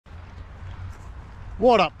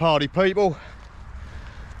What up, party people?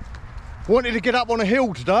 Wanted to get up on a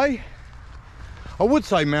hill today. I would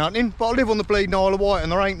say mountain, but I live on the bleeding Isle of Wight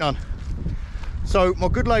and there ain't none. So my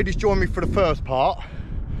good lady's joined me for the first part,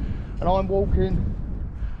 and I'm walking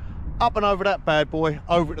up and over that bad boy,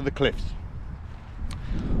 over to the cliffs.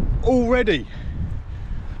 Already,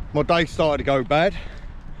 my day started to go bad.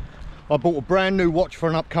 I bought a brand new watch for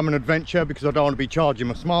an upcoming adventure because I don't want to be charging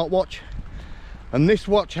my smartwatch. And this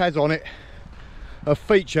watch has on it a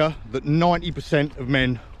feature that 90% of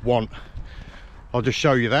men want. I'll just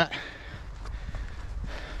show you that.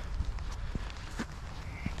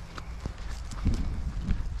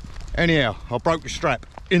 Anyhow, I broke the strap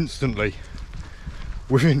instantly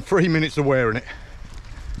within 3 minutes of wearing it.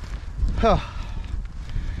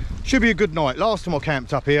 Should be a good night. Last time I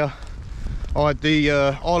camped up here, I had the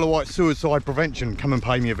Isle of Wight Suicide Prevention come and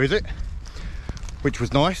pay me a visit, which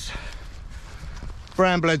was nice.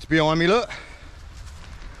 Bramblheads behind me, look.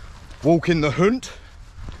 Walking the hunt,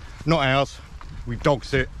 not ours. We dog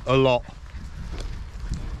sit a lot.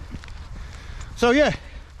 So yeah,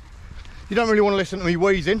 you don't really want to listen to me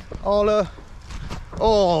wheezing.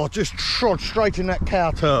 I'll just trod straight in that cow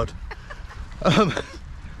turd.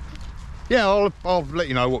 Yeah, I'll let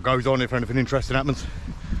you know what goes on if anything interesting happens.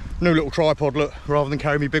 New little tripod, look, rather than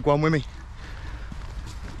carry me big one with me.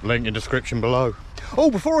 Link in description below. Oh,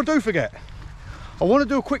 before I do forget, I want to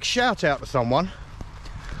do a quick shout out to someone.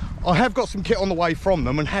 I have got some kit on the way from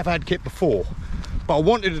them and have had kit before, but I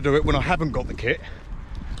wanted to do it when I haven't got the kit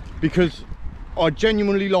because I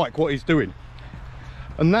genuinely like what he's doing,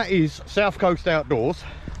 and that is South Coast Outdoors,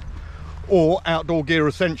 or Outdoor Gear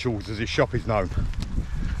Essentials as his shop is known,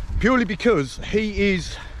 purely because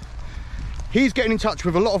he's getting in touch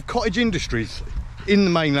with a lot of cottage industries in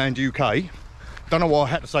the mainland UK. Don't know why I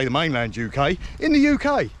had to say the mainland UK, in the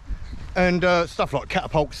UK, and stuff like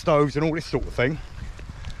catapult stoves and all this sort of thing,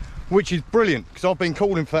 which is brilliant because I've been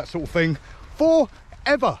calling for that sort of thing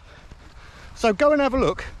forever. So go and have a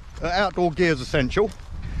look at Outdoor Gear's Essential.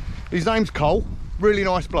 His name's Cole, really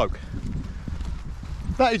nice bloke.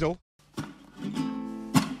 That is all.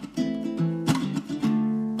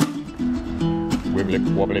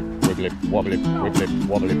 Wibbly, wobbly, wibbly, wobbly, wibbly,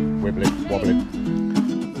 wobbly, wibbly, wobbly.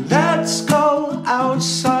 Let's go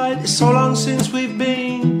outside. It's so long since we've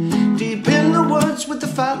been deep in the woods with the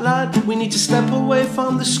fat lad. We need to step away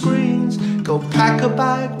from the screens. Go pack a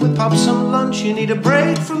bag, whip up some lunch. You need a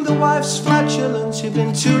break from the wife's flatulence. You've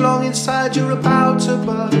been too long inside, you're about to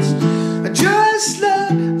buzz. Just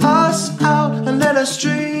let us out and let us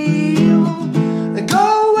dream, and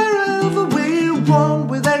go wherever we want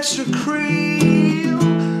with extra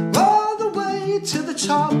cream, all the way to the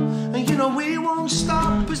top. And you know we won't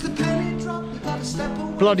stop as the penny drop. We gotta step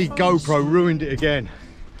away. Bloody GoPro ruined it again.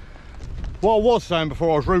 What I was saying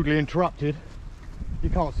before I was rudely interrupted, you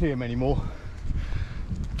can't see them anymore.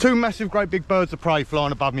 Two massive great big birds of prey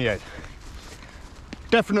flying above my head.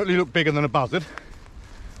 Definitely look bigger than a buzzard.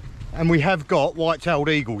 And we have got white-tailed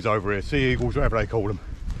eagles over here, sea eagles, whatever they call them.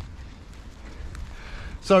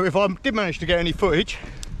 So if I did manage to get any footage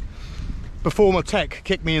before my tech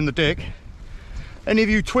kicked me in the dick, any of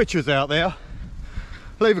you twitchers out there,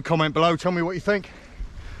 leave a comment below, tell me what you think.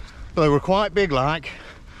 But they were quite big, like.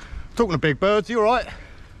 Talking to big birds, you alright?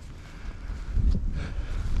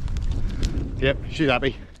 Yep, she's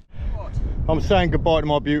happy. What? I'm saying goodbye to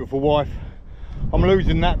my beautiful wife. I'm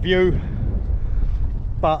losing that view,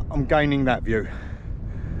 but I'm gaining that view.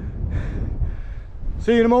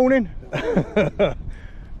 See you in the morning.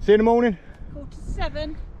 See you in the morning.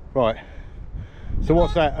 6:45. Right. So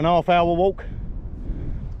what's that? An half-hour walk?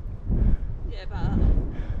 Yeah, about that.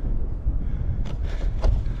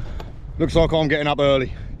 Looks like I'm getting up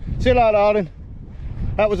early. See you later, darling.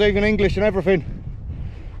 That was even English and everything.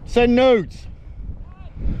 Send nudes.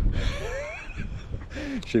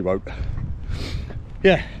 She won't.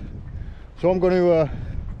 Yeah. So I'm going to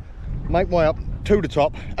make my way up to the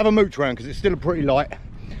top, have a mooch round because it's still pretty light,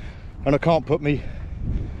 and I can't put my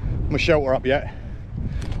shelter up yet.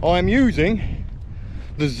 I am using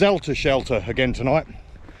the Zelter shelter again tonight,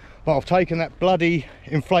 but I've taken that bloody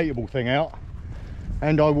inflatable thing out,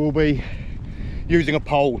 and I will be using a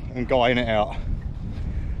pole and guying it out.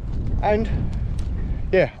 And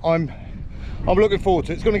yeah, I'm looking forward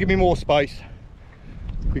to it. It's going to give me more space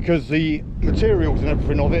because the materials and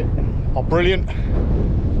everything of it are brilliant,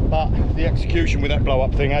 but the execution with that blow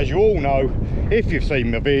up thing, as you all know if you've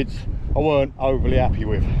seen my vids, I weren't overly happy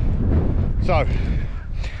with. So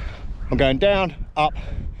I'm going down, up,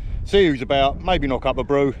 see who's about, maybe knock up a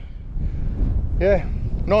brew. Yeah,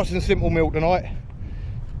 nice and simple meal tonight.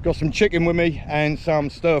 Got some chicken with me and some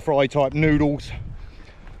stir fry type noodles.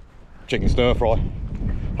 Chicken stir fry.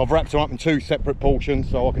 I've wrapped them up in 2 separate portions,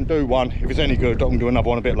 so I can do one. If it's any good, I can do another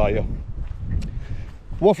one a bit later.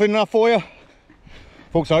 Waffling enough for you?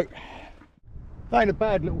 Thought so. That ain't a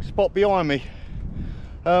bad little spot behind me.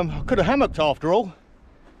 I could have hammocked after all.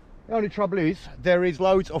 The only trouble is, there is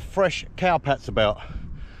loads of fresh cow pats about.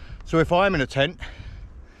 So if I am in a tent,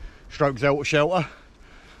 stroke Zelter shelter,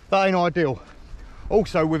 that ain't ideal.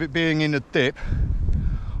 Also, with it being in a dip,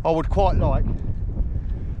 I would quite like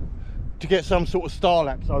to get some sort of star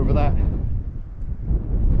lapse over that.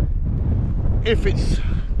 If it's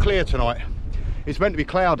clear tonight. It's meant to be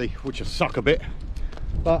cloudy, which will suck a bit,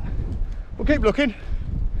 but we'll keep looking.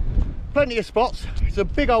 Plenty of spots. It's a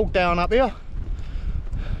big old down up here.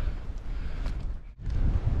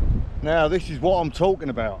 Now this is what I'm talking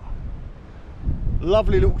about.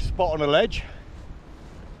 Lovely little spot on a ledge.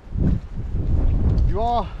 You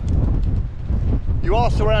are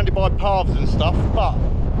surrounded by paths and stuff, but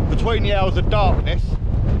between the hours of darkness,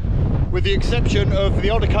 with the exception of the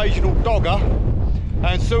odd occasional dogger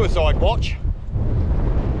and suicide watch,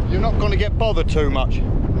 you're not going to get bothered too much.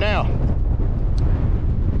 Now,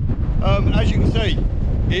 as you can see,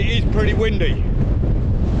 it is pretty windy.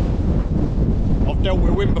 I've dealt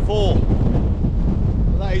with wind before.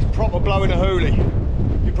 That is proper blowing a hoolie.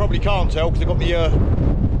 You probably can't tell because I've got my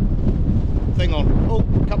thing on. Oh,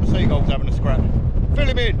 a couple of seagulls having a scrap. Fill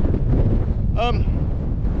him in.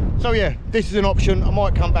 So yeah, this is an option. I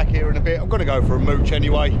might come back here in a bit. I'm going to go for a mooch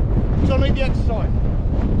anyway, because I need the exercise.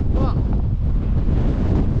 But,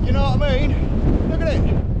 you know what I mean? Look at it.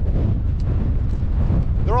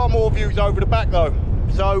 There are more views over the back though,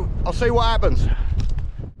 so I'll see what happens.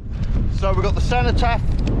 So we've got the cenotaph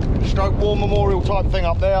stroke war memorial type thing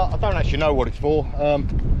up there. I don't actually know what it's for.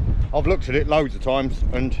 I've looked at it loads of times,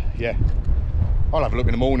 and yeah, I'll have a look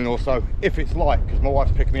in the morning or so if it's light, because my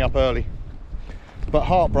wife's picking me up early. But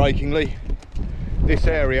heartbreakingly, this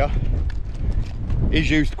area is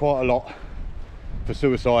used quite a lot for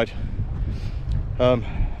suicide.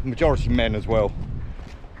 Majority men as well.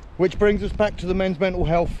 Which brings us back to the men's mental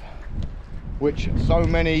health, which so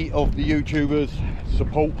many of the YouTubers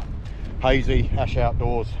support. Hazy, Ash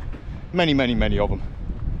Outdoors, many of them.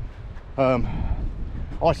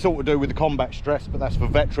 I sort of do with the combat stress, but that's for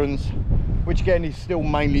veterans, which again is still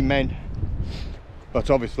mainly men. But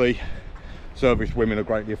obviously, service women are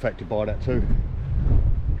greatly affected by that too.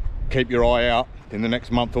 Keep your eye out in the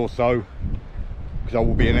next month or so, because I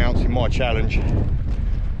will be announcing my challenge,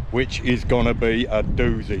 which is gonna be a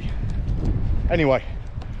doozy. Anyway,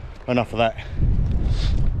 enough of that.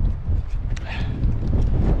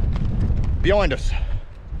 Behind us,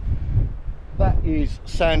 that is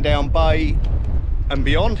Sandown Bay and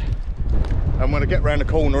beyond. And when I get round the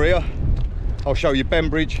corner here, I'll show you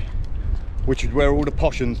Bembridge, which is where all the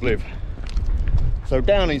poshans live. So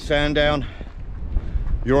down in Sandown,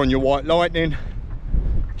 you're on your White Lightning.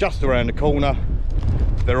 Just around the corner,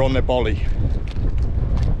 they're on their bolly.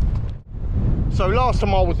 So last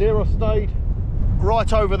time I was here, I stayed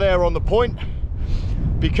right over there on the point,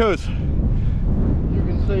 because you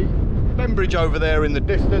can see Bembridge over there in the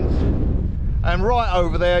distance, and right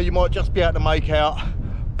over there you might just be able to make out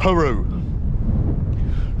Peru.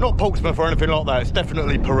 Not Portsmouth or anything like that, it's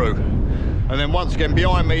definitely Peru. And then once again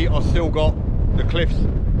behind me I've still got the cliffs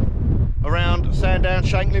around Sandown,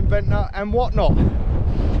 Shanklin, Ventnor and whatnot.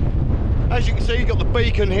 As you can see, you've got the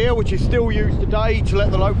beacon here, which is still used today to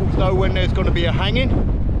let the locals know when there's going to be a hanging.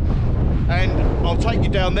 And I'll take you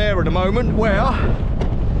down there in a moment, where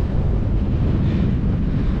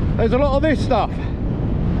there's a lot of this stuff.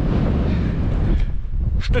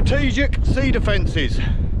 Strategic sea defences.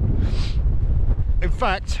 In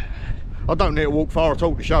fact, I don't need to walk far at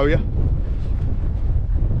all to show you.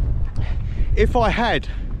 If I had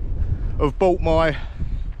have bought my...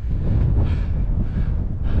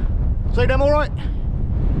 See them all right?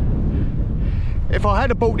 If I had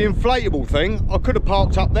have bought the inflatable thing, I could have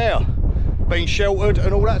parked up there, been sheltered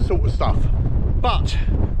and all that sort of stuff. But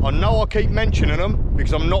I know I keep mentioning them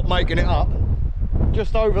because I'm not making it up.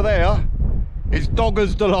 Just over there is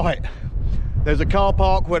Dogger's Delight. There's a car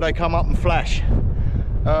park where they come up and flash.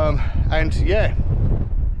 And yeah,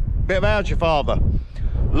 bit of how's your father.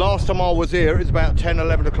 Last time I was here, it's about 10,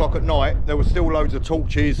 11 o'clock at night. There were still loads of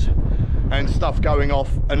torches and stuff going off,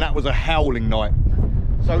 and that was a howling night.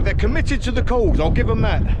 So they're committed to the cause, I'll give them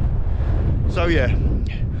that. So yeah,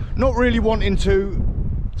 not really wanting to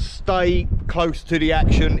stay close to the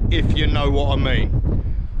action, if you know what I mean.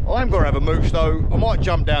 I'm gonna have a mooch though. I might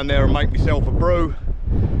jump down there and make myself a brew,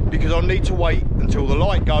 because I'll need to wait until the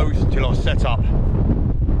light goes till I set up.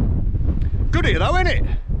 Good here though, isn't it?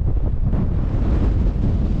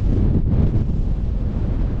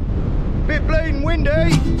 Bit bleeding windy.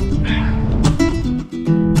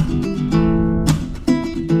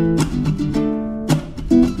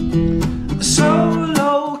 A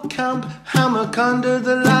solo camp, hammock under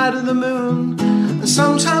the light of the moon. And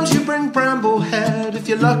sometimes you bring Bramblehead. If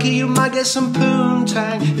you're lucky you might get some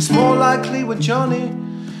poontang. It's more likely with Johnny.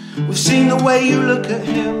 We've seen the way you look at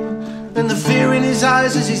him and the fear in his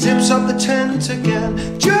eyes as he zips up the tent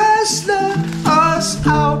again. Just let us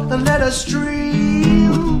out and let us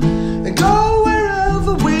dream and go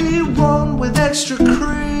wherever we want with extra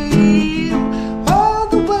cream, all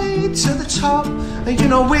the way to the top. And you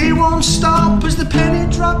know we won't stop as the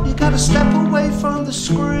penny drop. You gotta step away from the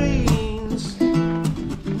screens.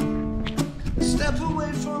 Step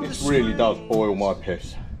away from the screens. This really does boil my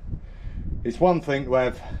piss. It's one thing to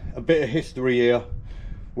have a bit of history here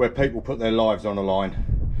where people put their lives on the line,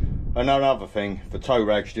 and another thing for tow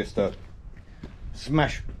rags just to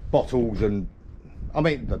smash bottles and, I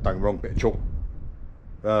mean, don't get me wrong, bit of chalk,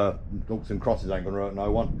 noughts and crosses ain't gonna hurt no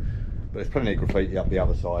one, but there's plenty of graffiti up the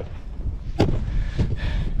other side.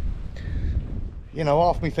 You know,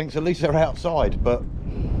 half me thinks at least they're outside, but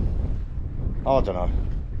I don't know.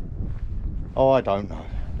 I don't know.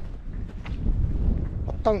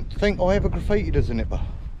 I don't think I ever graffitied as a nipper.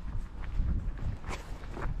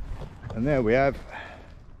 And there we have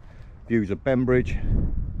views of Bembridge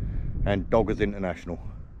and Doggers International.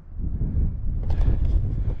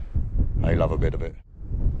 They love a bit of it.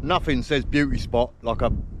 Nothing says beauty spot like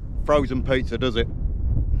a frozen pizza, does it?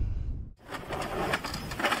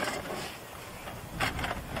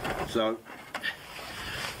 So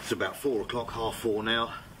it's about 4 o'clock, half 4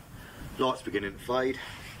 now. Light's beginning to fade.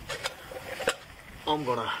 I'm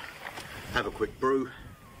gonna have a quick brew.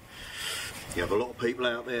 You have a lot of people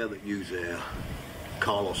out there that use their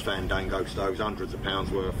Carlos Fandango stoves, hundreds of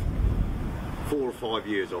pounds worth. 4 or 5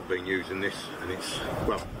 years I've been using this, and it's,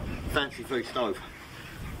 well, fancy feast stove.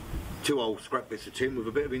 2 old scrap bits of tin with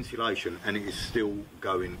a bit of insulation, and it is still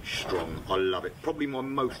going strong. I love it. Probably my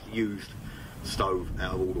most used stove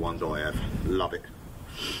out of all the ones I have. Love it.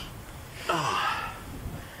 Ah,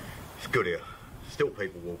 it's good here. Still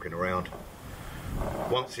people walking around.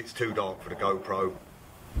 Once it's too dark for the GoPro,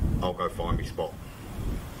 I'll go find my spot.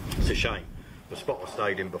 It's a shame. The spot I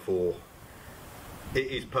stayed in before, it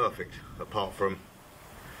is perfect, apart from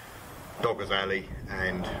Dogger's Alley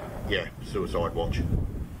and, yeah, Suicide Watch.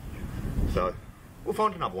 So, we'll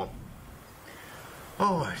find another one.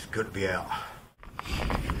 Oh, it's good to be out.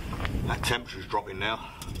 That temperature's dropping now.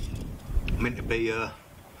 Meant to be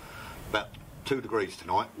about 2 degrees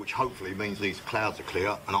tonight, which hopefully means these clouds are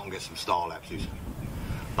clear and I can get some star lapses.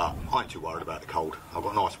 But I ain't too worried about the cold. I've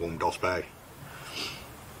got a nice warm DOS bag.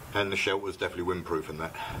 And the shelter's definitely windproof in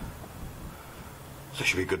that. So it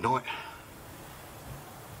should be a good night.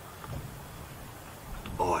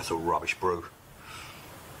 Oh, it's a rubbish brew.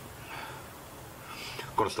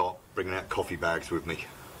 I've got to start bringing out coffee bags with me.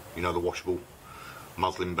 You know, the washable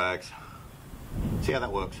muslin bags. See how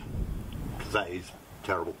that works? Because that is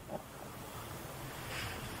terrible.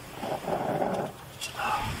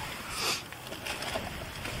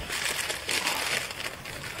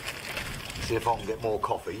 See if I can get more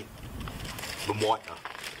coffee than whitener.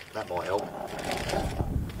 That might help.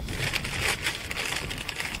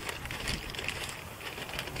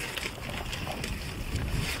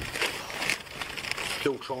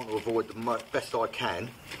 Still trying to avoid the best I can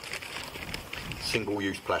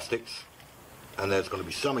single-use plastics. And there's going to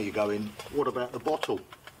be some of you going, what about the bottle?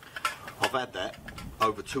 I've had that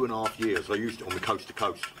over 2.5 years. I used it on the coast to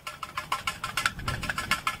coast.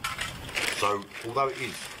 So, although it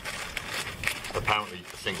is apparently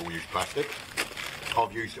a single-use plastic,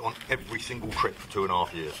 I've used it on every single trip for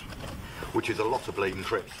 2.5 years, which is a lot of bleeding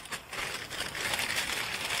trips.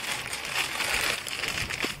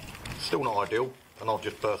 Still not ideal, and I've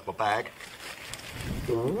just burst my bag,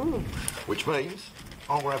 which means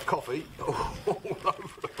I'm going to have coffee all over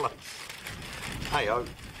the place. Hey-ho.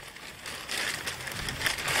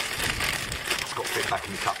 It's got to fit back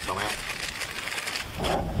in the cup somehow.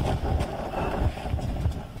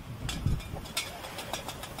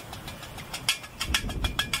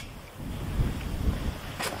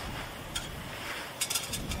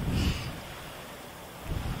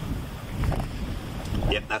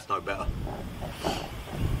 Yep, that's no better.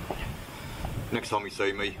 Next time you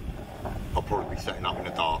see me, I'll probably be setting up in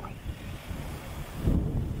the dark.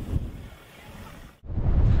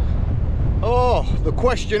 Oh, the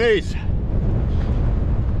question is,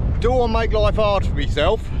 do I make life hard for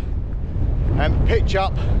myself and pitch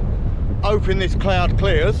up, hoping this cloud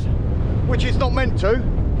clears, which it's not meant to,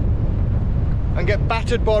 and get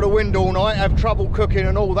battered by the wind all night, have trouble cooking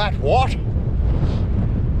and all that, what?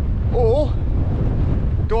 Or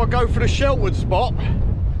do I go for the sheltered spot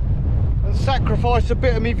and sacrifice a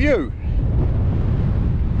bit of my view?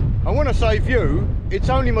 And when I say view, it's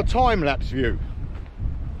only my time-lapse view,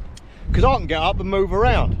 because I can get up and move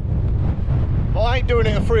around. But I ain't doing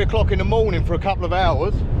it at 3 o'clock in the morning for a couple of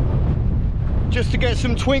hours just to get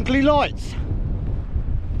some twinkly lights.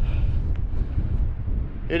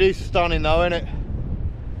 It is stunning though, isn't it?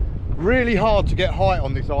 Really hard to get height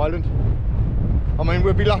on this island. I mean,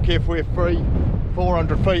 we'd be lucky if we're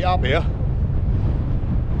 400 feet up here.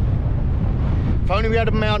 If only we had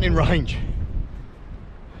a mountain range.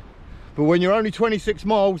 But when you're only 26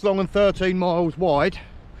 miles long and 13 miles wide,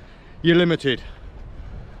 you're limited.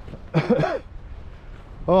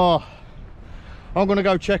 Oh, I'm gonna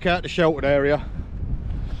go check out the sheltered area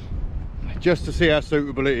just to see how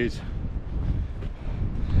suitable it is,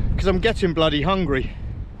 because I'm getting bloody hungry.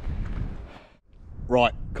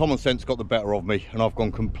 Right, common sense got the better of me and I've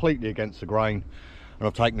gone completely against the grain, and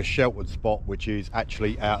I've taken a sheltered spot which is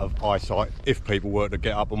actually out of eyesight if people were to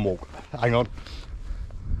get up and walk. Hang on.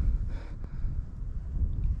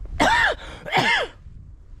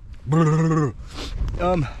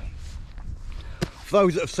 For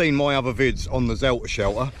those that have seen my other vids on the Zelter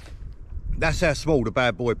shelter, that's how small the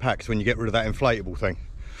bad boy packs when you get rid of that inflatable thing.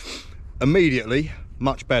 Immediately,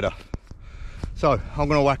 much better. So I'm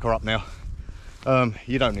going to whack her up now.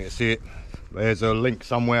 You don't need to see it. There's a link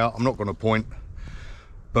somewhere. I'm not going to point.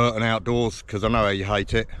 Burton Outdoors, because I know how you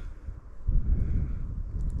hate it,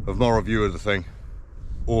 of my review of the thing,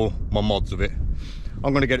 or my mods of it.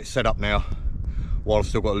 I'm going to get it set up now while I've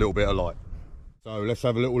still got a little bit of light. So let's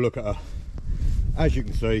have a little look at her. As you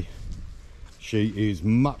can see, she is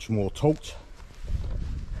much more taut.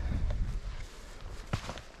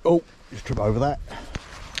 Oh, just trip over that.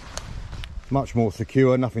 Much more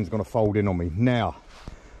secure, nothing's going to fold in on me. Now,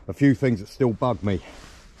 a few things that still bug me.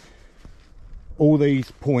 All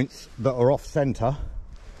these points that are off centre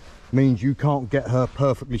means you can't get her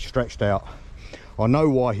perfectly stretched out. I know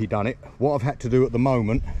why he done it. What I've had to do at the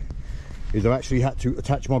moment is I've actually had to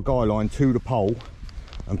attach my guy line to the pole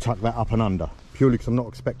and tuck that up and under, purely because I'm not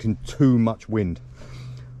expecting too much wind.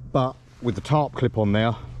 But with the tarp clip on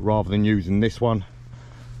there, rather than using this one,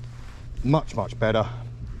 much better.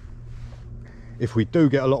 If we do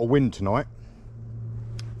get a lot of wind tonight,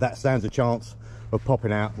 that stands a chance of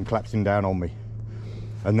popping out and collapsing down on me,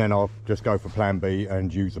 and then I'll just go for plan B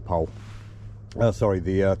and use the pole,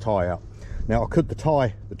 the tie out. Now I could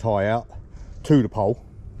tie the tie out to the pole,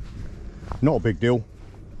 not a big deal,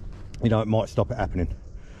 you know, it might stop it happening,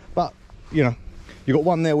 but you know, you've got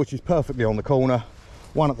one there which is perfectly on the corner,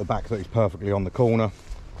 one at the back that is perfectly on the corner.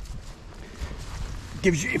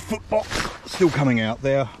 Gives you your foot box still coming out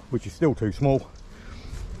there, which is still too small,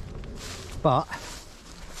 but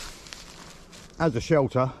as a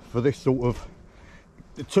shelter for this sort of,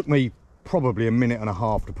 it took me probably a minute and a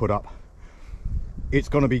half to put up. It's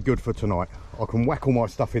going to be good for tonight. I can whack all my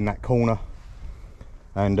stuff in that corner,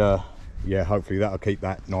 and yeah, hopefully that'll keep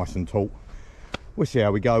that nice and taut. We'll see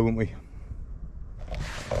how we go, won't we?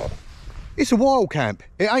 It's a wild camp,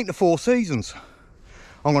 it ain't the Four Seasons.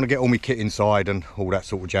 I'm going to get all my kit inside and all that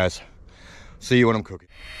sort of jazz. See you when I'm cooking.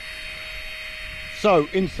 So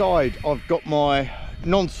inside I've got my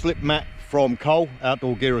non-slip mat from Cole,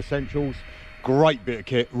 Outdoor Gear Essentials. Great bit of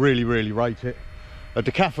kit, really rate it. A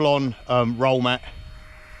Decathlon roll mat,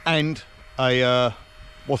 and a,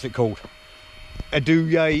 what's it called? I've done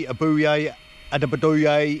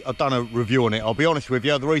a review on it. I'll be honest with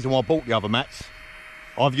you, the reason why I bought the other mats,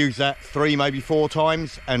 I've used that 3, maybe 4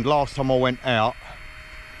 times, and last time I went out,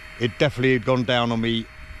 it definitely had gone down on me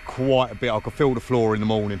quite a bit. I could feel the floor in the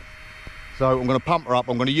morning. So I'm going to pump her up,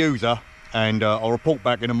 I'm going to use her, and I'll report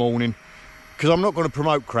back in the morning, because I'm not going to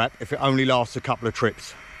promote crap if it only lasts a couple of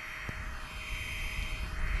trips.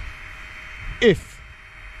 If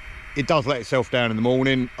it does let itself down in the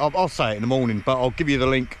morning, I'll say it in the morning, but I'll give you the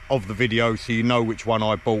link of the video so you know which one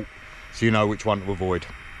I bought, so you know which one to avoid.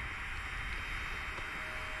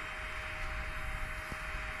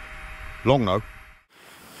 Long though.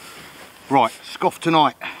 Right, scoff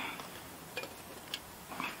tonight.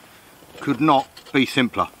 Could not be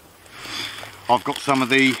simpler. I've got some of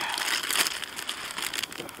the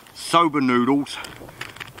soba noodles.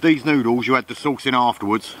 These noodles, you add the sauce in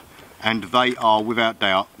afterwards, and they are without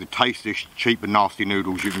doubt the tastiest, cheap and nasty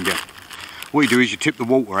noodles you can get. What you do is you tip the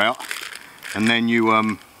water out, and then you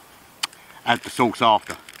add the sauce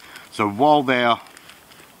after. So while they're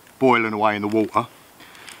boiling away in the water,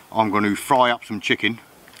 I'm going to fry up some chicken,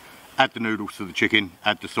 add the noodles to the chicken,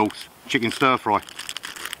 add the sauce, chicken stir fry.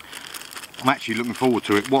 I'm actually looking forward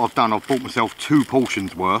to it. What I've done, I've bought myself 2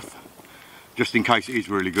 portions worth, just in case it is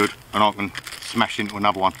really good and I can smash into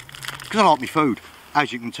another one, because I like my food,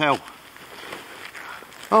 as you can tell.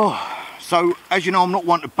 Oh, so as you know, I'm not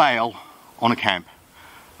one to bail on a camp.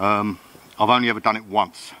 I've only ever done it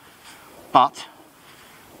once, but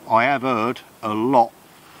I have heard a lot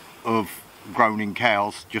of groaning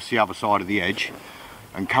cows just the other side of the edge,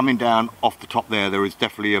 and coming down off the top there is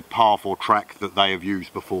definitely a path or track that they have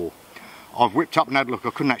used before. I've whipped up and had a look, I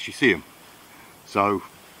couldn't actually see them, so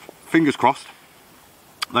fingers crossed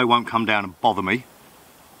they won't come down and bother me.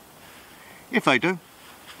 If they do,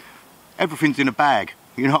 everything's in a bag,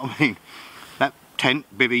 you know what I mean? That tent,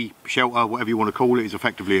 bivvy, shelter, whatever you want to call it, is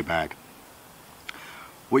effectively a bag.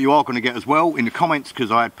 What you are going to get as well in the comments, because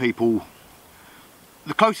I had people,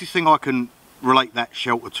 the closest thing I can relate that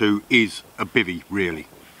shelter to is a bivvy, really.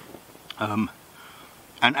 And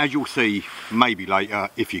as you'll see, maybe later,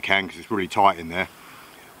 if you can, because it's really tight in there,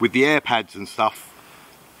 with the air pads and stuff,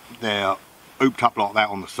 they're hooped up like that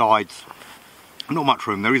on the sides. Not much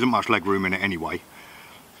room, there isn't much leg room in it anyway.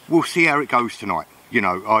 We'll see how it goes tonight. You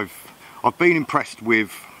know, I've been impressed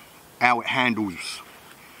with how it handles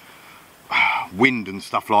wind and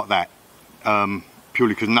stuff like that,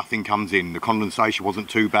 purely because nothing comes in. The condensation wasn't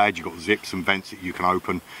too bad, you've got zips and vents that you can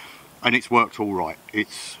open, and it's worked all right.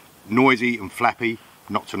 It's noisy and flappy,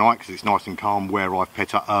 not tonight because it's nice and calm where I've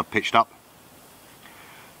pitched up.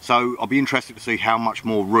 So I'll be interested to see how much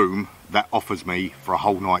more room that offers me for a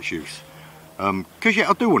whole night's use. Because yeah,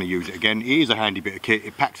 I do want to use it again. It is a handy bit of kit,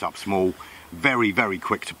 it packs up small, very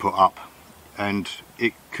quick to put up, and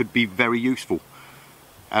it could be very useful.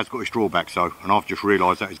 It has got its drawbacks though, and I've just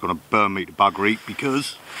realised that it's going to burn me to bugger eat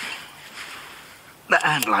because that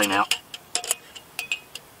hand laying out.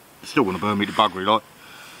 It's still going to burn me to bugger eat, like.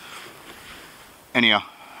 Anyhow,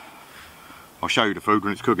 I'll show you the food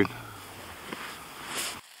when it's cooking.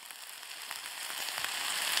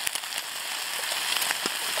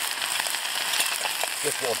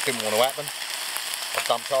 Just what I didn't want to happen. I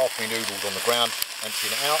dumped half my noodles on the ground,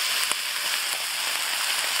 emptying it out.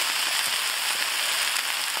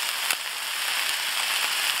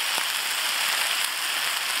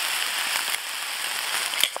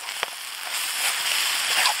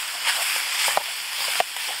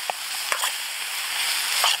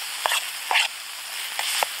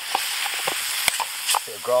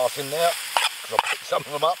 Bit of grass in there, because I picked some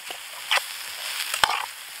of them up.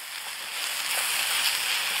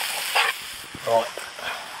 Right.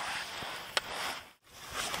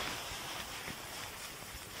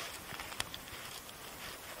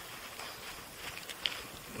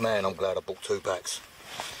 Man, I'm glad I bought 2 packs.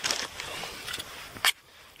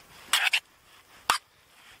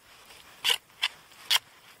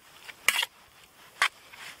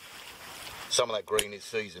 Some of that green is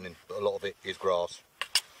seasoning, but a lot of it is grass.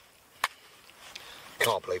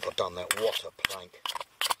 Can't believe I've done that. What a plank.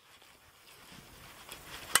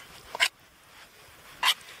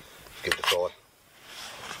 Give it a try.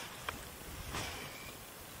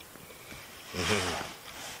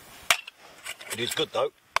 It is good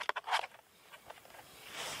though.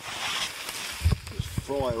 Just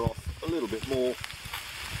fry her off a little bit more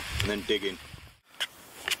and then dig in.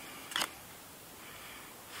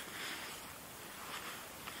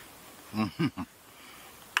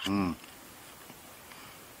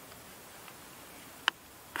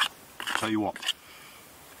 Tell you what,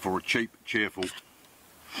 for a cheap, cheerful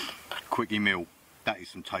quickie meal, that is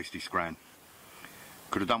some tasty scran.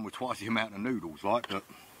 Could have done with twice the amount of noodles, like, but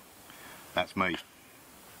that's me.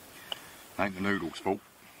 Ain't the noodles' fault.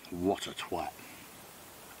 What a twat.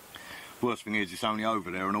 Worst thing is, it's only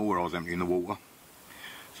over there and all where I was emptying the water.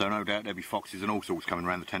 So no doubt there'll be foxes and all sorts coming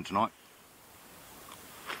around the tent tonight.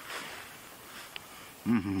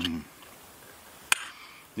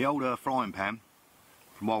 The old frying pan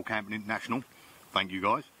from Wild Camping International. Thank you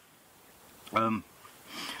guys. I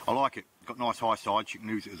like it. Got nice high sides. You can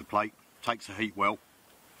use it as a plate. Takes the heat well.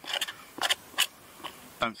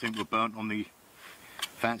 Don't seem to have burnt on the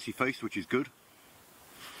fancy feast, which is good.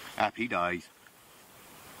 Happy days.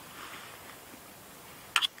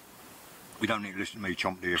 We don't need to listen to me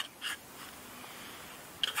chomp here,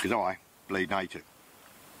 because I bleed hate it.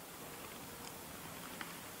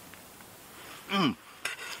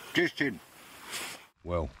 Just in.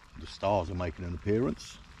 Well, the stars are making an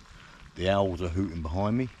appearance. The owls are hooting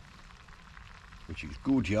behind me, which is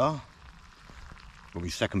good, yeah. Got my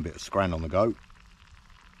second bit of scran on the go.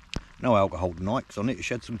 No alcohol tonight, because I need to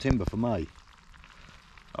shed some timber for May.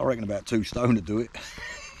 I reckon about 2 stone to do it.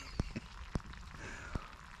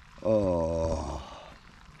 Oh,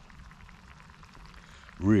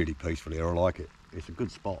 really peaceful here. I like it. It's a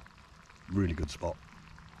good spot, really good spot.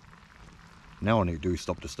 Now all I need to do is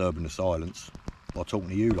stop disturbing the silence by talking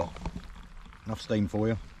to you lot. Enough steam for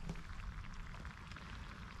you.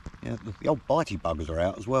 Yeah, the old bitey buggers are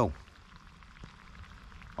out as well.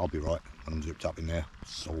 I'll be right when I'm zipped up in there,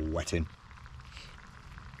 sweating.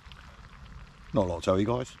 Not a lot to tell you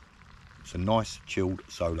guys. It's a nice chilled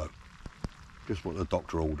solo. Just what the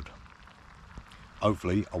doctor ordered.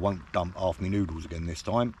 Hopefully I won't dump half my noodles again this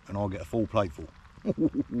time and I'll get a full plateful.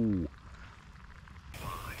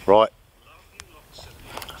 Right.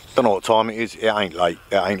 Don't know what time it is. It ain't late.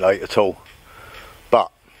 It ain't late at all.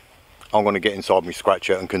 But I'm going to get inside my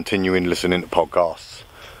scratcher and continue in listening to podcasts.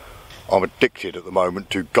 I'm addicted at the moment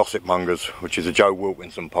to Gossip Mongers, which is a Joe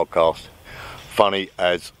Wilkinson podcast. Funny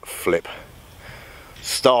as flip.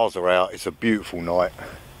 Stars are out. It's a beautiful night.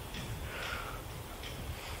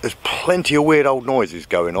 There's plenty of weird old noises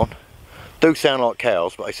going on. Do sound like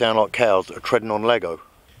cows, but they sound like cows that are treading on Lego.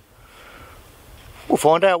 We'll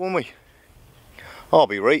find out, won't we? I'll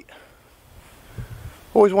be right.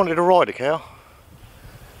 Always wanted to ride a cow.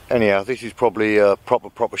 Anyhow, this is probably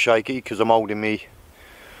proper shaky because I'm holding me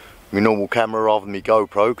normal camera rather than my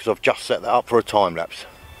GoPro because I've just set that up for a time lapse.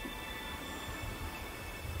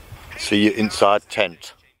 See you inside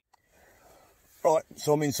tent. Right,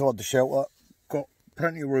 so I'm inside the shelter. Got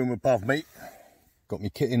plenty of room above me. Got my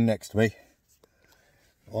kit in next to me.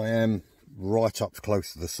 I am right up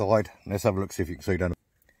close to the side. Let's have a look, see if you can see down.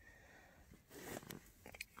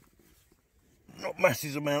 Not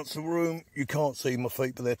massive amounts of room. You can't see my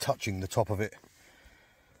feet, but they're touching the top of it.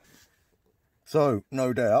 So,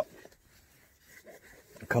 no doubt,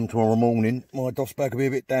 come tomorrow morning, my DOS bag will be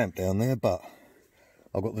a bit damp down there, but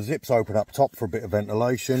I've got the zips open up top for a bit of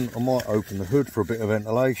ventilation. I might open the hood for a bit of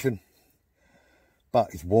ventilation,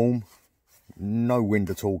 but it's warm. No wind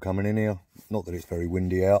at all coming in here. Not that it's very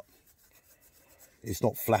windy out. It's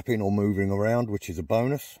not flapping or moving around, which is a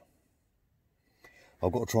bonus.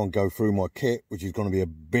 I've got to try and go through my kit, which is going to be a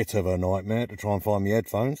bit of a nightmare to try and find my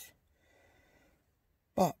headphones.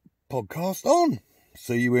 But podcast on.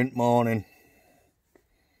 See you in the morning.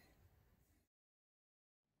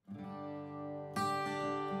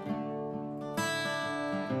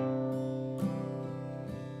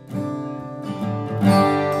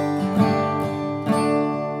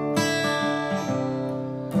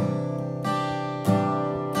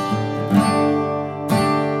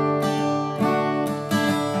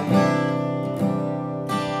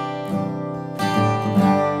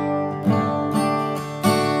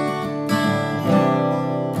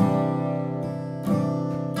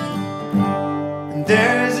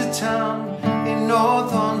 There's a town in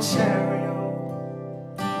North Ontario.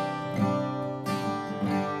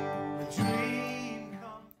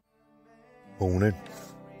 Morning.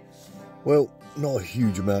 Well, not a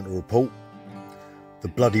huge amount to report. The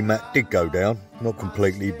bloody mat did go down. Not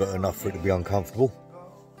completely, but enough for it to be uncomfortable.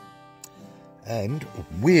 And,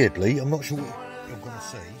 weirdly, I'm not sure what you're going to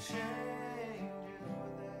see.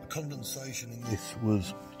 The condensation in this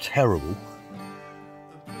was terrible.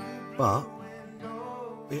 But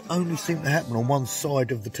it only seemed to happen on one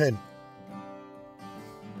side of the tent.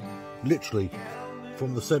 Literally,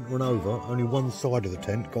 from the centre and over, only one side of the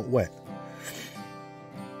tent got wet.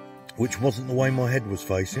 Which wasn't the way my head was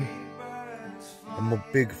facing. And my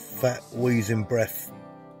big, fat, wheezing breath,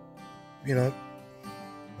 you know.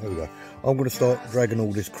 There we go. I'm going to start dragging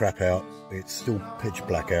all this crap out. It's still pitch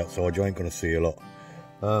black outside, you ain't going to see a lot.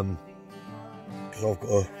 Because I've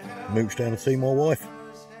got to mooch down and see my wife.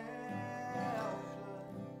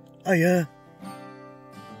 Oh yeah.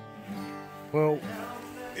 Well,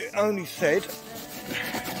 it only said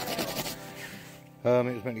it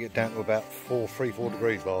was meant to get down to about 3-4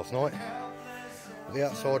 degrees last night. The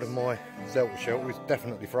outside of my Zelter shelter is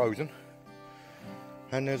definitely frozen,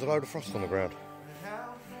 and there's a load of frost on the ground.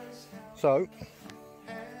 So,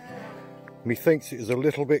 methinks it is a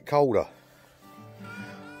little bit colder.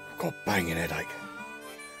 I've got a banging headache.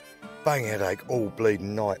 Banging headache all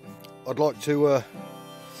bleeding night. I'd like to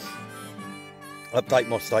update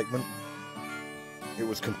my statement. It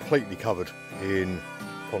was completely covered in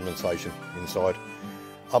condensation inside.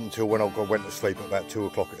 Up until when I went to sleep at about 2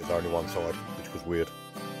 o'clock, it was only one side, which was weird.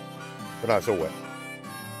 But no, it's all wet.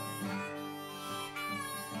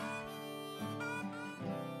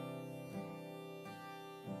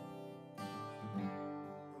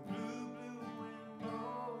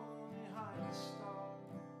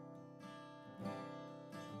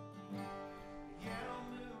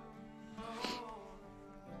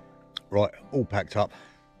 Right, all packed up.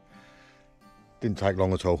 Didn't take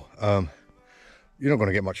long at all. You're not going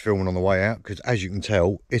to get much filming on the way out because, as you can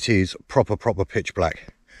tell, it is proper pitch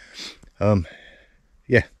black.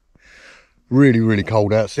 Yeah, really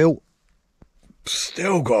cold out still.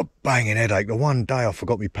 Still got a banging headache. The one day I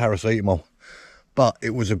forgot my paracetamol. But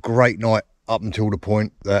it was a great night up until the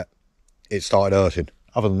point that it started hurting.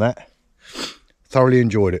 Other than that, thoroughly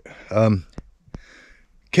enjoyed it.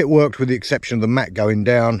 Kit worked with the exception of the mat going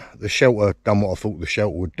down. The shelter done what I thought the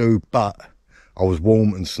shelter would do, but I was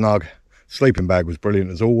warm and snug. Sleeping bag was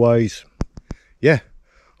brilliant as always. Yeah,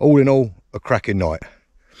 all in all, a cracking night.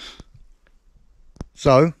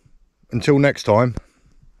 So, until next time,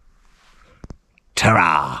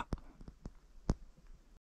 ta-ra!